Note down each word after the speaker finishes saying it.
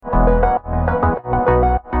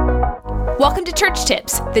Welcome to Church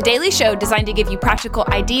Tips, the daily show designed to give you practical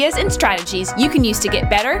ideas and strategies you can use to get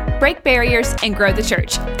better, break barriers, and grow the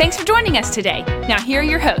church. Thanks for joining us today. Now here are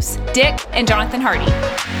your hosts, Dick and Jonathan Hardy.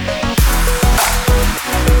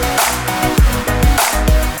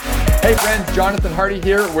 Hey friends, Jonathan Hardy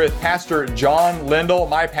here with Pastor John Lindell,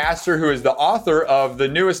 my pastor who is the author of the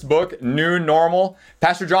newest book, New Normal.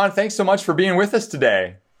 Pastor John, thanks so much for being with us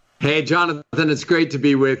today. Hey, Jonathan, it's great to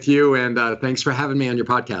be with you, and thanks for having me on your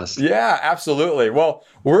podcast. Yeah, absolutely. Well,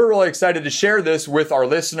 we're really excited to share this with our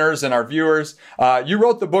listeners and our viewers. You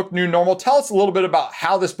wrote the book, New Normal. Tell us a little bit about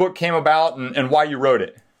how this book came about and why you wrote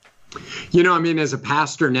it. You know, as a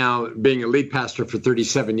pastor now, being a lead pastor for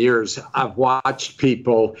 37 years, I've watched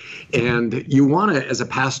people, and you want to, as a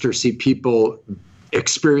pastor, see people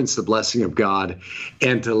experience the blessing of God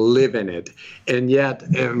and to live in it. And yet,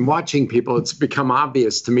 in watching people, it's become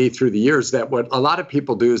obvious to me through the years that what a lot of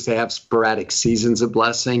people do is they have sporadic seasons of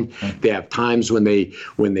blessing. They have times when they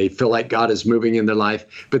feel like God is moving in their life,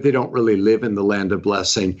 but they don't really live in the land of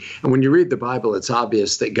blessing. And when you read the Bible, it's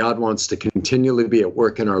obvious that God wants to continually be at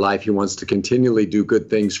work in our life. He wants to continually do good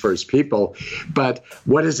things for his people. But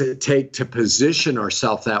what does it take to position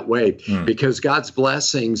ourselves that way? Because God's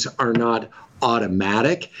blessings are not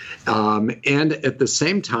automatic, and at the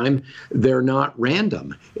same time, they're not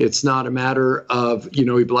random. It's not a matter of, he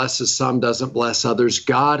blesses some, doesn't bless others.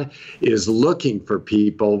 God is looking for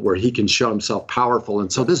people where he can show himself powerful.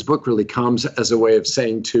 And so this book really comes as a way of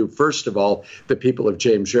saying to, first of all, the people of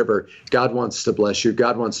James River, God wants to bless you.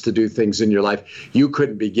 God wants to do things in your life you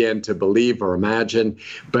couldn't begin to believe or imagine.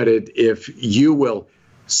 But if you will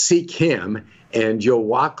seek him and you'll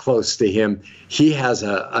walk close to him, he has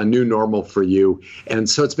a new normal for you. And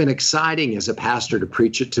so it's been exciting as a pastor to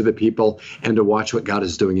preach it to the people and to watch what God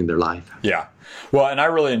is doing in their life. Yeah. Well, and I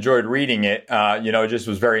really enjoyed reading it. It just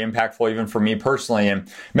was very impactful even for me personally. And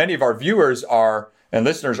many of our viewers and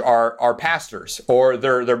listeners are pastors, or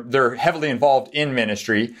they're heavily involved in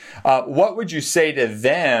ministry. What would you say to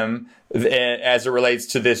them as it relates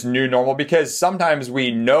to this new normal? Because sometimes we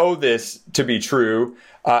know this to be true,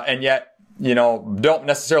 and yet don't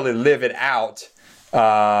necessarily live it out,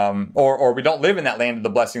 or we don't live in that land of the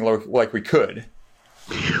blessing like we could.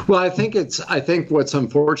 Well, I think what's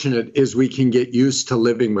unfortunate is we can get used to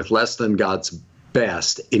living with less than God's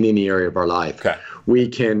best in any area of our life. Okay. We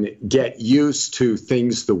can get used to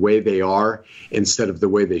things the way they are instead of the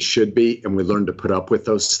way they should be, and we learn to put up with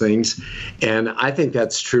those things. And I think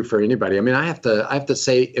that's true for anybody. I have to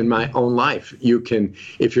say in my own life, you can,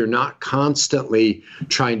 if you're not constantly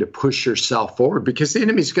trying to push yourself forward, because the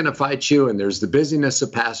enemy's going to fight you, and there's the busyness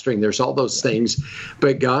of pastoring, there's all those things,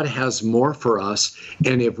 but God has more for us.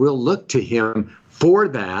 And if we'll look to him for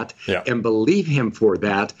that and believe him for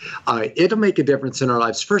that, it'll make a difference in our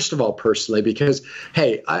lives. First of all, personally, because,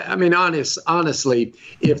 hey, honestly,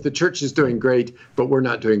 if the church is doing great, but we're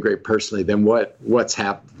not doing great personally, then what's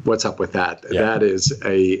up with that? Yeah. That is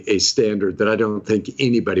a standard that I don't think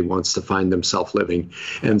anybody wants to find themselves living.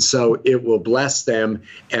 And so it will bless them,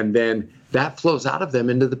 and then that flows out of them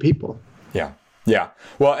into the people. Yeah. Yeah.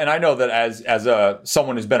 Well, and I know that as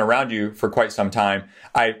someone who's been around you for quite some time,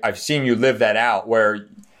 I've seen you live that out where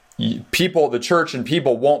the church and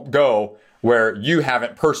people won't go where you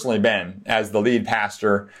haven't personally been as the lead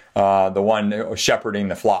pastor, the one shepherding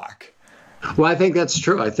the flock. Well, I think that's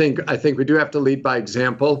true. I think we do have to lead by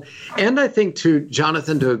example. And I think,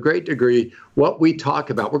 Jonathan, to a great degree, what we talk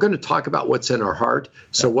about, we're going to talk about what's in our heart.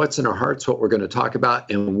 So what's in our heart's what we're going to talk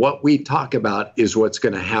about. And what we talk about is what's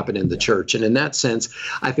going to happen in the church. And in that sense,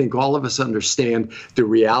 I think all of us understand the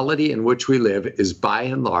reality in which we live is by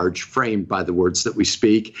and large framed by the words that we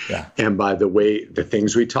speak and by the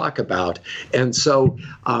things we talk about. And so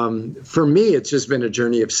for me, it's just been a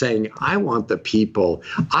journey of saying, I want to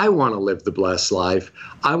live the blessed life.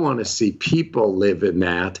 I want to see people live in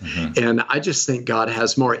that. Mm-hmm. And I just think God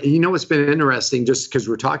has more. And what's been interesting, just because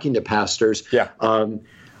we're talking to pastors,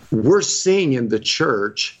 we're seeing in the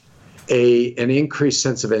church an increased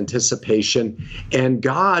sense of anticipation, and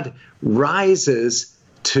God rises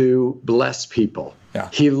to bless people. Yeah.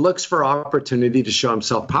 He looks for opportunity to show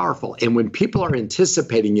himself powerful. And when people are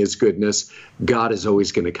anticipating his goodness, God is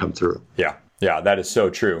always going to come through. Yeah. Yeah, that is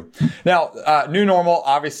so true. Now, New Normal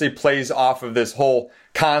obviously plays off of this whole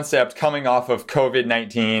concept coming off of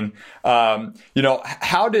COVID-19.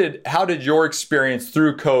 How did your experience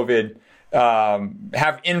through COVID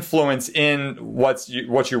have influence in what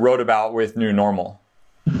you wrote about with New Normal?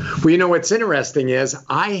 Well, what's interesting is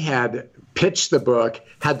I had pitched the book,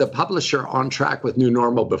 had the publisher on track with New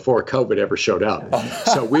Normal before COVID ever showed up.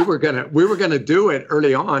 So we were gonna do it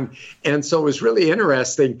early on, and so it was really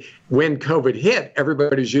interesting when COVID hit.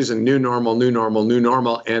 Everybody's using New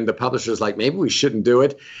Normal, and the publisher's like, maybe we shouldn't do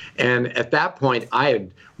it. And at that point,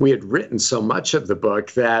 we had written so much of the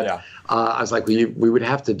book that I was like, I'd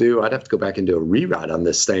have to go back and do a rewrite on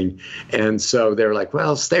this thing. And so they were like,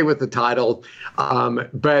 well, stay with the title.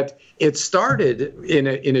 But it started in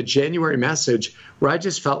a January message where I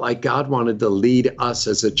just felt like God wanted to lead us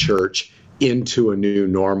as a church into a new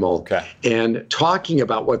normal. And talking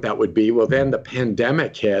about what that would be. Well, then the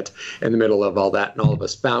pandemic hit in the middle of all that, and all of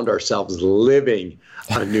us found ourselves living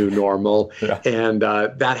a new normal, and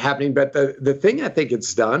that happening. But the thing I think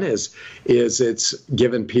it's done is it's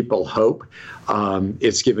given people hope.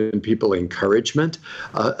 It's given people encouragement,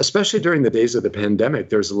 especially during the days of the pandemic.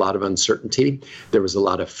 There's a lot of uncertainty. There was a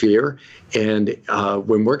lot of fear. And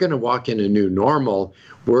when we're going to walk in a new normal,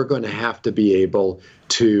 we're going to have to be able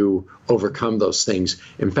to overcome those things.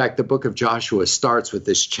 In fact, the book of Joshua starts with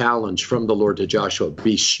this challenge from the Lord to Joshua: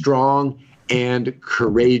 be strong and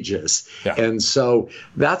courageous. And so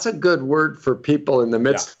that's a good word for people in the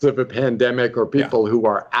midst of a pandemic, or people who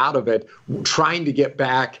are out of it, trying to get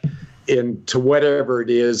back into whatever it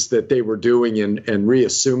is that they were doing and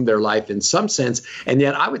reassume their life in some sense. And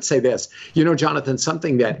yet I would say this, Jonathan,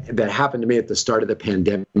 something that happened to me at the start of the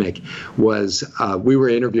pandemic was we were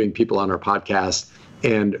interviewing people on our podcast,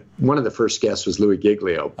 and one of the first guests was Louis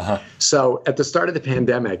Giglio. So at the start of the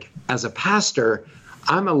pandemic, as a pastor,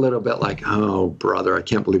 I'm a little bit like, oh, brother, I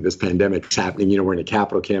can't believe this pandemic's happening. We're in a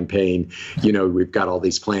capital campaign. We've got all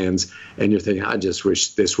these plans. And you're thinking, I just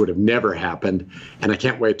wish this would have never happened. And I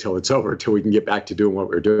can't wait till it's over, till we can get back to doing what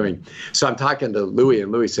we're doing. So I'm talking to Louis,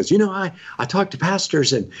 and Louis says, I talk to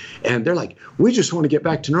pastors, and they're like, we just want to get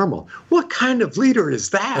back to normal. What kind of leader is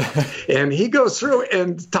that? And he goes through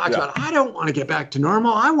and talks about, I don't want to get back to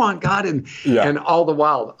normal. I want God. And all the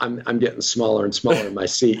while, I'm getting smaller and smaller in my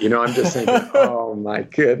seat. I'm just thinking, oh, my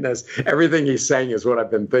goodness, everything he's saying is what I've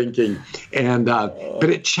been thinking. And but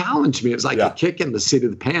it challenged me. It was like a kick in the seat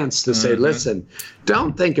of the pants to say, listen,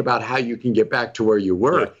 don't think about how you can get back to where you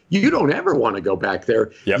were. You don't ever want to go back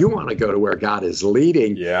there. You want to go to where God is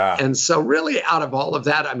leading. And so really out of all of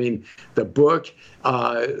that, the book,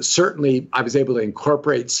 certainly I was able to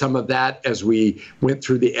incorporate some of that as we went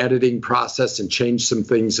through the editing process and changed some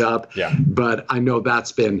things up. But I know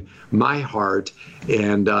that's been my heart.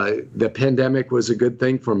 And the pandemic was a good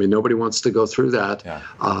thing for me. Nobody wants to go through that.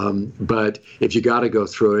 But if you got to go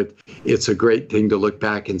through it, it's a great thing to look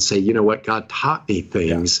back and say, you know what, God taught me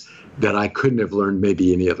things that I couldn't have learned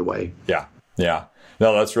maybe any other way. No,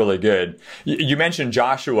 that's really good. You mentioned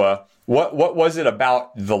Joshua. What was it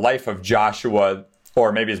about the life of Joshua,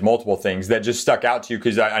 or maybe it's multiple things, that just stuck out to you?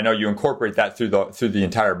 Because I know you incorporate that through the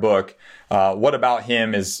entire book. What about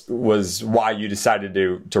him was why you decided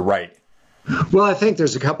to write? Well, I think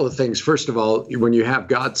there's a couple of things. First of all, when you have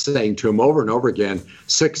God saying to him over and over again,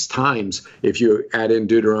 6 times, if you add in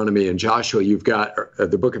Deuteronomy and Joshua, you've got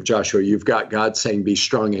the book of Joshua, you've got God saying, be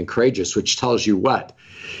strong and courageous, which tells you what?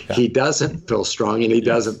 He doesn't feel strong and he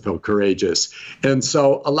doesn't feel courageous. And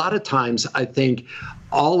so a lot of times I think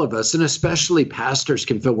all of us, and especially pastors,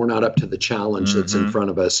 can feel we're not up to the challenge that's in front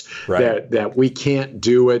of us, that we can't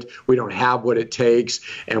do it, we don't have what it takes,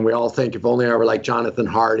 and we all think, if only I were like Jonathan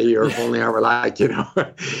Hardy, or if only I were like,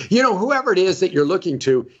 whoever it is that you're looking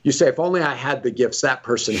to, you say, if only I had the gifts that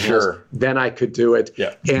person has, then I could do it.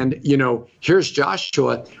 And, here's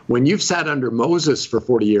Joshua. When you've sat under Moses for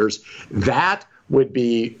 40 years, that would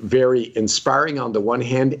be very inspiring on the one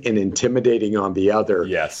hand and intimidating on the other.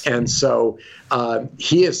 And so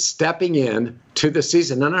he is stepping in to the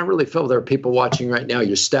season. And I really feel there are people watching right now.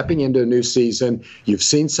 You're stepping into a new season. You've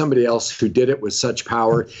seen somebody else who did it with such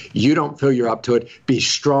power. You don't feel you're up to it. Be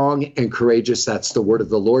strong and courageous. That's the word of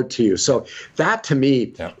the Lord to you. So that to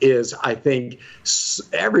me is, I think,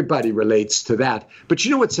 everybody relates to that. But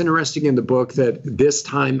you know what's interesting in the book that this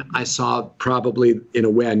time I saw probably in a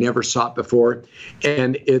way I never saw it before?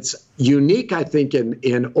 And it's unique, I think,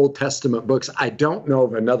 in Old Testament books. I don't know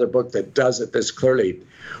of another book that does it this clearly.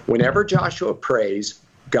 Whenever Joshua prays,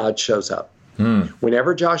 God shows up.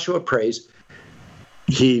 Whenever Joshua prays,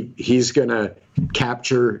 he's going to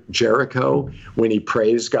capture Jericho. When he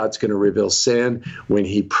prays, God's going to reveal sin. When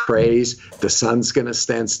he prays, the sun's going to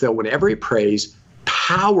stand still. Whenever he prays,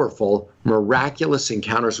 powerful, miraculous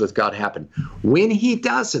encounters with God happen. When he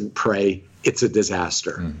doesn't pray, it's a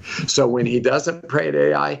disaster. So when he doesn't pray at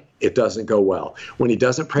Ai, it doesn't go well. When he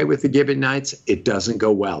doesn't pray with the Gibeonites, it doesn't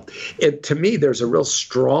go well. To me, there's a real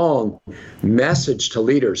strong message to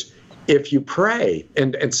leaders. if you pray,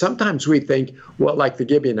 and sometimes we think, well, like the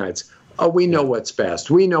Gibeonites, oh, we know what's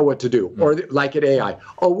best. We know what to do. Or like at AI,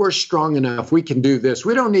 oh, we're strong enough. We can do this.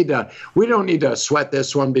 We don't need to sweat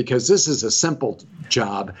this one because this is a simple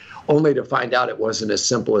job, only to find out it wasn't as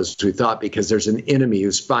simple as we thought because there's an enemy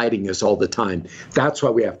who's fighting us all the time. That's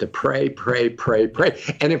why we have to pray, pray, pray, pray.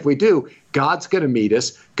 And if we do, God's going to meet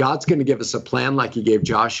us. God's going to give us a plan like he gave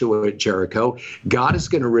Joshua at Jericho. God is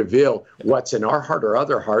going to reveal what's in our heart or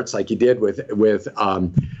other hearts like he did with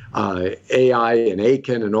Ai and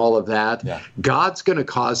Achan and all of that. Yeah. God's going to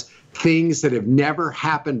cause things that have never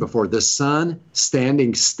happened before. The sun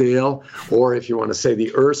standing still, or if you want to say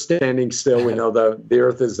the earth standing still, we know the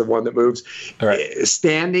earth is the one that moves. Right.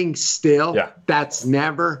 Standing still, that's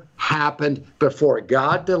never happened before.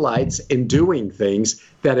 God delights in doing things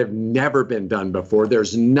that have never been done before.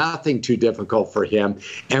 There's nothing too difficult for him.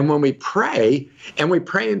 And when we pray,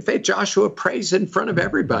 in faith, Joshua prays in front of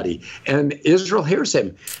everybody, and Israel hears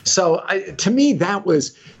him. So to me, that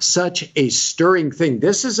was such a stirring thing.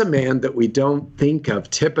 This is a man that we don't think of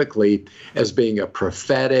typically as being a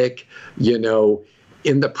prophetic,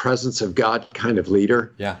 in the presence of God kind of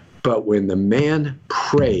leader. Yeah. But when the man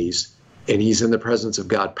prays and he's in the presence of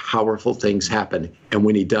God, powerful things happen. And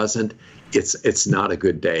when he doesn't, it's not a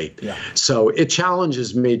good day. Yeah. So it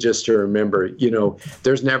challenges me just to remember,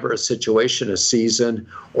 there's never a situation, a season,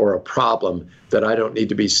 or a problem that I don't need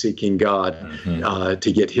to be seeking God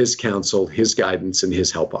to get his counsel, his guidance, and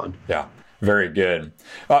his help on. Yeah. Very good.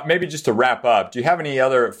 Maybe just to wrap up, do you have any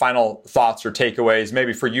other final thoughts or takeaways,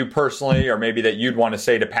 maybe for you personally, or maybe that you'd want to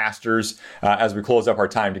say to pastors as we close up our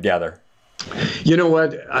time together? You know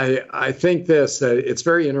what? I think it's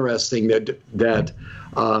very interesting that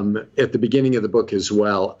at the beginning of the book as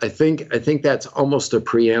well, I think that's almost a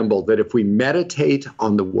preamble that if we meditate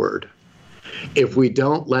on the word, if we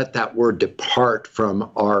don't let that word depart from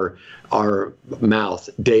our mouth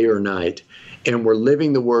day or night, and we're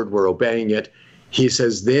living the word, we're obeying it, he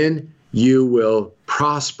says, then you will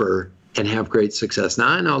prosper and have great success. Now,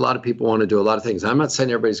 I know a lot of people want to do a lot of things. I'm not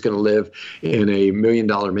saying everybody's going to live in a $1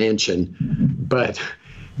 million mansion, but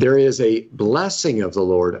there is a blessing of the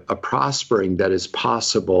Lord, a prospering that is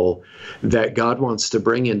possible that God wants to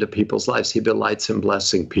bring into people's lives. He delights in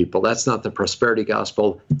blessing people. That's not the prosperity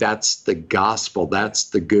gospel. That's the gospel. That's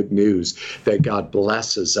the good news that God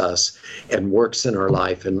blesses us and works in our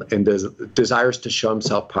life and desires to show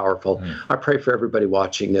himself powerful. I pray for everybody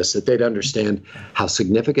watching this that they'd understand how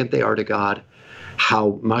significant they are to God,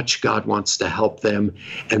 how much God wants to help them,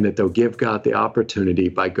 and that they'll give God the opportunity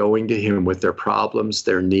by going to him with their problems,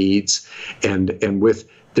 their needs, and with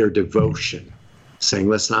their devotion, saying,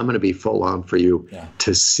 listen, I'm going to be full on for you,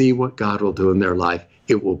 to see what God will do in their life.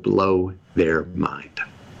 It will blow their mind.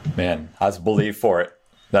 Man, I just believe for it.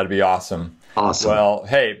 That'd be awesome. Awesome. Well,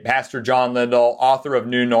 hey, Pastor John Lindahl, author of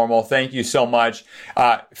New Normal, thank you so much.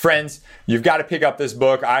 Friends, you've got to pick up this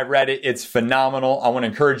book. I read it. It's phenomenal. I want to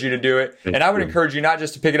encourage you to do it. And I would encourage you not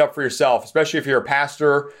just to pick it up for yourself, especially if you're a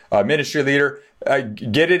pastor, a ministry leader.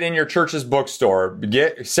 Get it in your church's bookstore.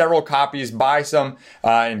 Get several copies, buy some,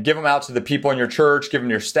 and give them out to the people in your church, give them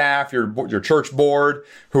to your staff, your church board,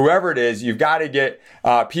 whoever it is. You've got to get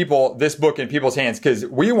this book in people's hands, because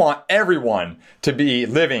we want everyone to be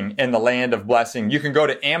living in the land of blessing. You can go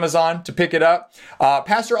to Amazon to pick it up.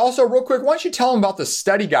 Pastor, also real quick, why don't you tell them about the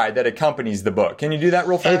study guide that accompanies the book? Can you do that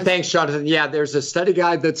real fast? Hey, thanks, Jonathan. Yeah, there's a study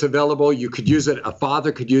guide that's available. You could use it. A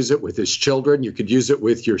father could use it with his children. You could use it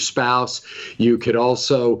with your spouse. You could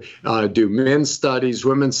also do men's studies,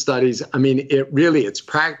 women's studies. I mean, it's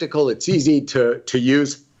practical. It's easy to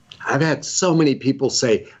use. I've had so many people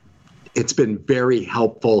say it's been very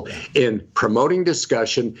helpful in promoting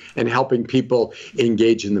discussion and helping people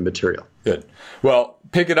engage in the material. Good. Well,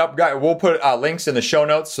 pick it up, guys. We'll put links in the show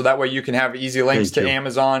notes so that way you can have easy links to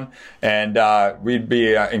Amazon. And we'd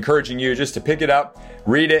be encouraging you just to pick it up,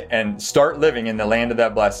 read it, and start living in the land of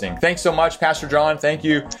that blessing. Thanks so much, Pastor John. Thank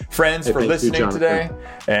you, friends, for listening today.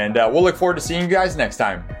 And we'll look forward to seeing you guys next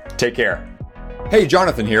time. Take care. Hey,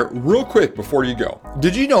 Jonathan here. Real quick before you go.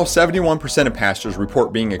 Did you know 71% of pastors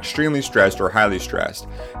report being extremely stressed or highly stressed?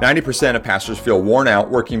 90% of pastors feel worn out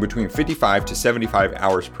working between 55 to 75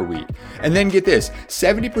 hours per week. And then get this,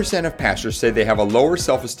 70% of pastors say they have a lower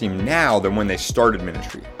self-esteem now than when they started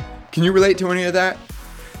ministry. Can you relate to any of that?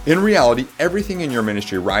 In reality, everything in your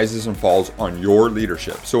ministry rises and falls on your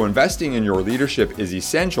leadership. So investing in your leadership is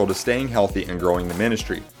essential to staying healthy and growing the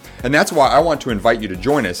ministry. And that's why I want to invite you to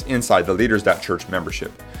join us inside the Leaders.Church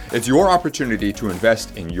membership. It's your opportunity to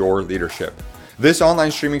invest in your leadership. This online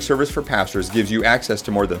streaming service for pastors gives you access to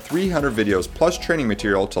more than 300 videos plus training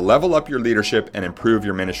material to level up your leadership and improve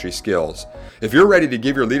your ministry skills. If you're ready to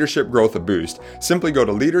give your leadership growth a boost, simply go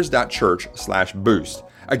to leaders.church/boost.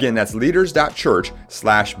 Again, that's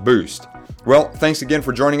leaders.church/boost. Well, thanks again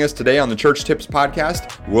for joining us today on the Church Tips Podcast.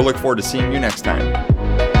 We'll look forward to seeing you next time.